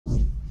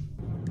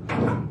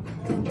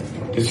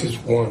This is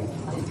one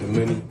of the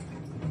many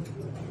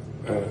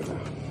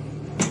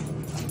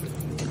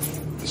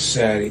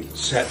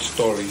sad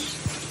stories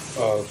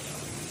of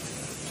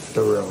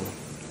the Row.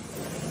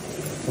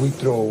 We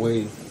throw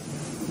away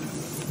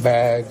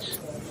bags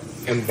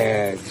and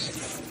bags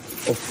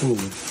of food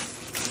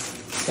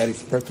that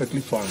is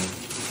perfectly fine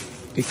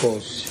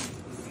because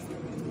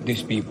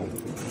these people,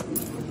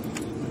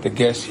 the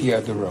guests here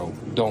at the Row,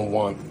 don't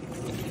want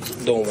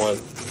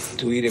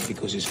to eat it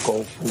because it's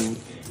cold food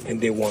and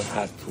they want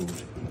hot food.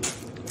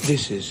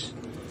 This is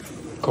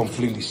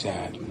completely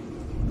sad.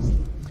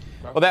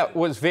 Well, that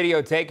was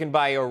video taken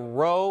by a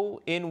Row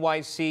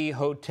NYC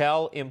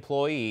hotel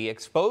employee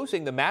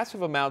exposing the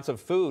massive amounts of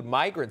food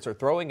migrants are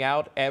throwing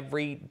out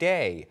every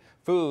day.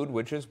 Food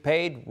which is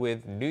paid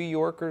with New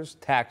Yorkers'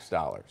 tax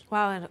dollars.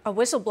 Wow, and a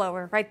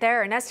whistleblower right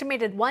there. An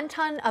estimated 1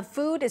 ton of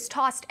food is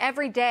tossed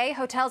every day.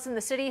 Hotels in the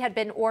city had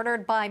been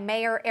ordered by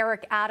Mayor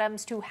Eric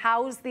Adams to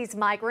house these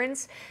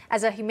migrants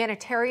as a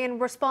humanitarian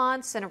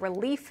response and a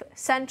relief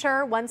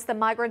center once the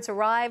migrants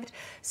arrived.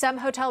 Some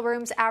hotel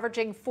rooms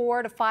averaging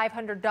 $400 to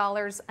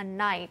 $500 a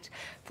night.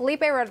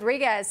 Felipe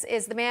Rodriguez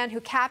is the man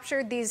who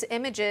captured these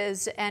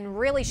images and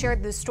really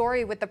shared the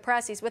story with the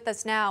press. He's with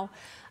us now.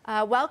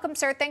 Welcome,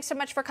 sir. Thanks so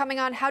much for coming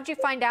on. How'd you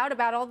find out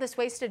about all this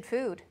wasted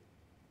food?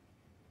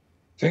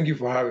 Thank you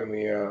for having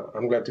me.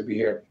 I'm glad to be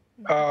here.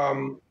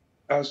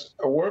 As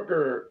a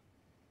worker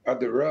at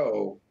the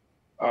Row,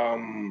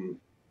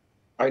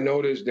 I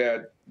noticed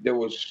that there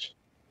was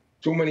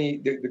too many,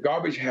 the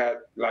garbage had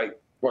like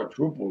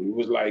quadrupled. It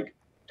was like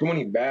too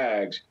many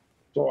bags.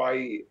 So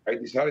I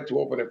decided to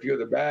open a few of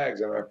the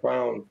bags, and I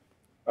found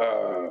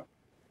a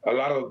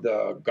lot of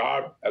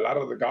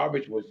the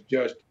garbage was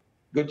just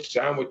good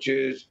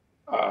sandwiches,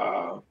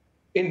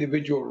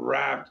 individual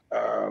wrapped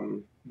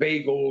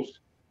bagels,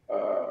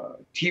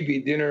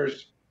 TV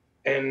dinners,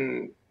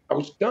 and I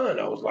was stunned.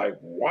 I was like,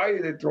 why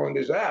are they throwing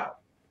this out?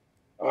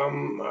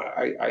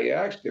 I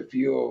asked a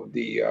few of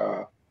the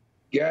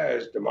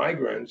guests, the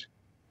migrants,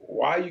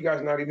 why are you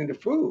guys not eating the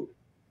food?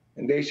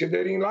 And they said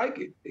they didn't like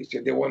it. They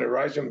said they wanted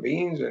rice and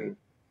beans and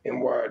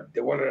what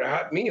they wanted a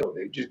hot meal.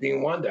 They just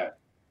didn't want that.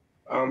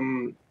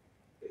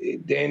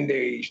 Then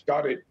they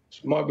started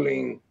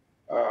smuggling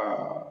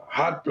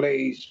hot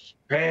plates,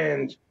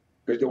 pans,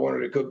 because they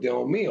wanted to cook their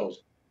own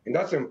meals. And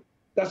that's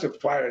a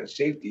fire and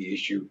safety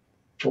issue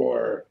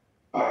for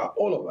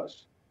all of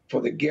us,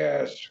 for the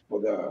guests, for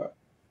the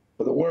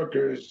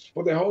workers,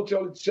 for the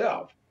hotel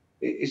itself.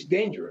 It's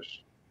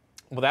dangerous.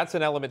 Well, that's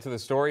an element to the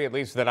story, at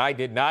least that I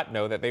did not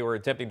know, that they were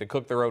attempting to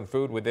cook their own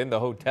food within the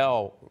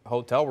hotel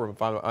room,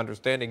 if I'm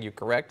understanding you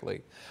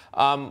correctly.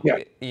 Yeah.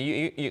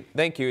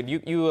 Thank you. And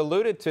you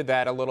alluded to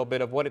that a little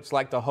bit of what it's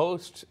like to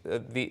host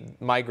the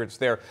migrants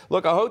there.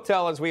 Look, a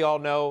hotel, as we all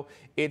know,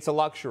 it's a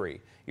luxury.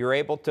 You're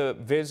able to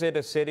visit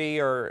a city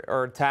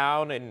or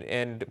town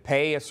and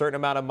pay a certain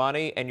amount of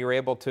money, and you're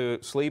able to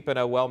sleep in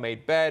a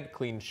well-made bed,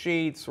 clean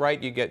sheets, right?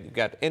 You've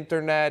got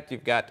internet,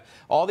 you've got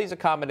all these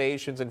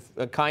accommodations and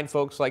kind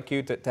folks like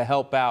you to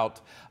help out.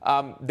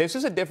 This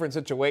is a different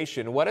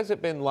situation. What has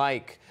it been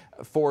like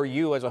for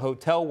you as a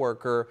hotel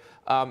worker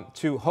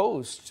to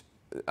host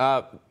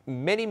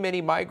many,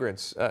 many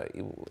migrants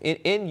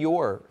in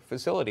your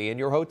facility, in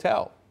your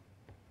hotel?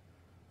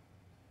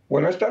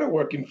 When I started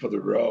working for the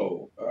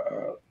Row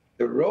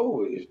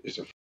is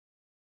a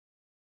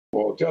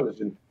hotel.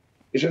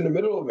 It's in the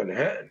middle of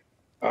Manhattan.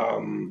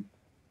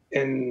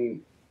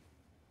 And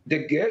the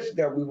guests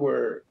that we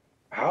were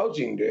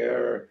housing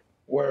there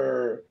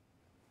were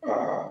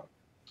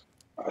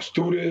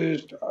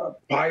students,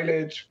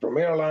 pilots from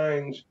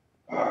airlines,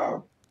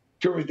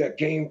 tourists that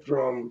came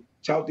from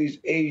Southeast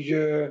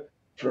Asia,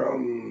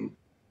 from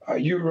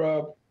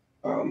Europe.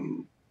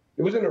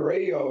 There was an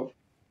array of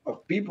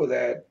people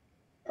that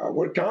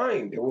were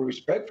kind, they were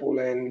respectful,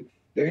 and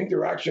the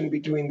interaction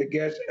between the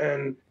guests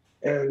and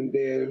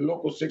the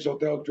local 6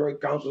 Hotel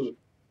Detroit Council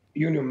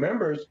union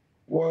members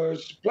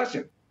was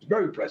pleasant. It's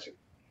very pleasant.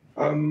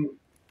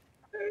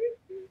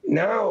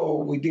 Now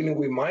we're dealing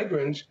with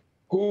migrants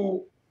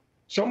who,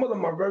 some of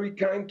them are very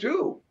kind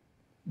too,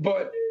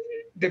 but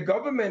the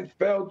government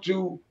failed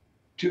to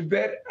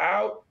vet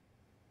out,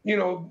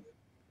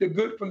 the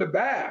good from the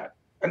bad,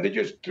 and they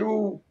just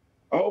threw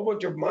a whole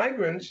bunch of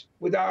migrants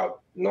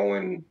without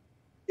knowing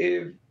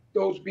if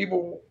those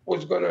people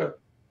was gonna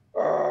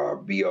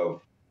be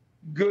of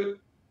good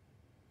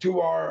to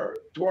our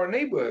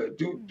neighborhood,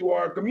 to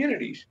our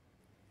communities.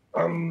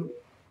 And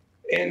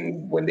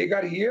when they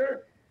got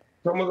here,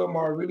 some of them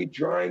are really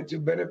trying to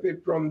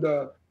benefit from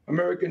the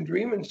American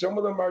dream, and some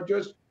of them are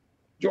just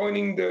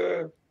joining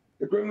the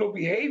criminal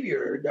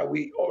behavior that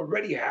we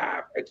already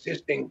have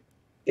existing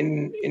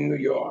in New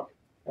York.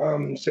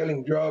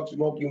 Selling drugs,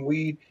 smoking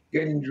weed,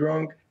 getting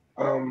drunk,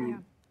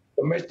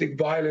 domestic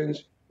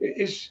violence.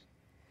 It's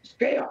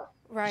chaos.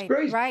 Right, It's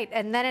crazy. right.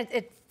 And then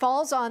it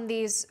falls on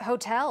these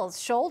hotels'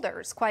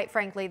 shoulders, quite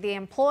frankly, the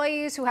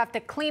employees who have to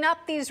clean up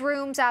these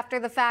rooms after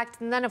the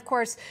fact. And then, of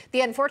course,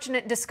 the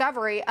unfortunate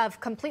discovery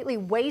of completely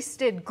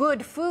wasted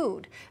good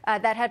food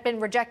that had been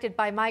rejected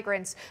by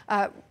migrants.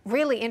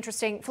 Really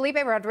interesting. Felipe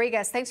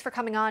Rodriguez, thanks for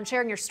coming on,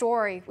 sharing your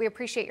story. We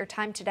appreciate your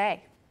time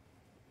today.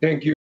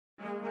 Thank you.